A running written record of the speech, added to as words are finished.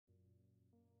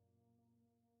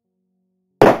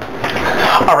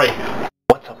Alright,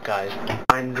 what's up guys?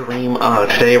 I'm Dream.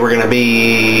 Today we're gonna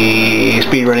be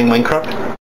speedrunning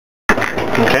Minecraft.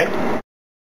 Okay.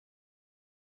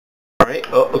 Alright,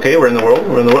 okay, we're in the world,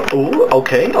 Ooh,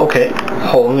 okay.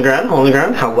 Hole in the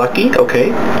ground, how lucky,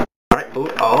 okay. Alright, ooh,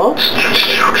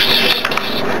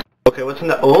 okay, what's in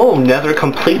the, nether,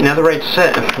 complete netherite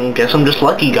set. Guess I'm just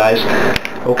lucky, guys.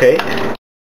 Okay.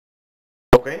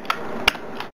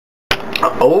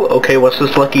 Okay, what's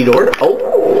this lucky door?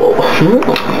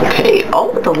 Okay,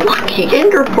 the lucky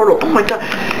ender portal, oh my god,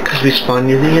 because we spawned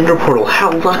near the ender portal,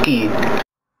 how lucky.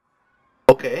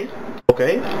 Okay,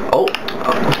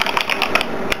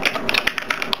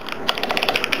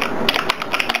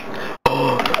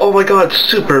 oh my god,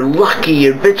 super lucky,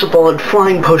 invincible and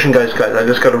flying potion, guys, I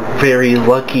just got a very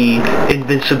lucky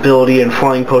invincibility and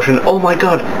flying potion, oh my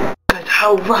god, guys,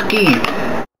 how lucky.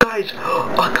 Guys,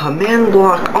 a command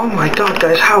block, oh my god,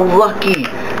 guys, how lucky.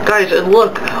 Guys, and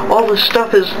look, all the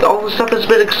stuff has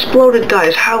been exploded,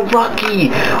 guys, how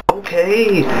lucky.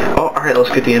 Okay, alright,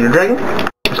 let's get the ender dragon.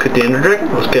 Let's get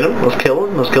him, let's kill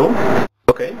him.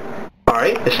 Okay,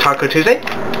 alright, it's Taco Tuesday.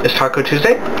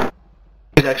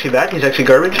 He's actually bad, he's actually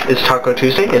garbage. It's Taco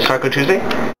Tuesday.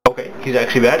 Okay, he's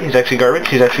actually bad, he's actually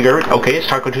garbage. Okay, it's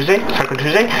Taco Tuesday.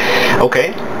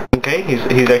 Okay,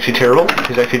 he's actually terrible.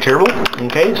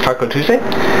 Okay, it's Taco Tuesday.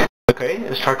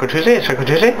 It's Taco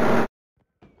Tuesday.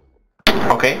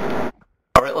 Okay.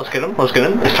 Alright, let's get him.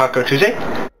 It's Taco Tuesday.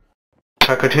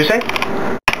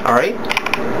 Alright.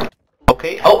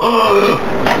 Okay.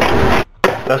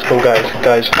 Let's go,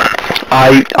 guys.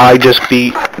 I just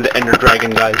beat the Ender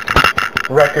Dragon, guys.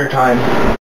 Record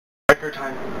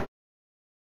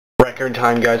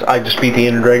time, guys. I just beat the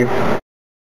Ender Dragon.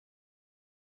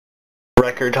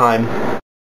 Record time.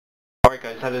 Alright,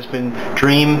 guys, that has been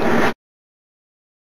Dream.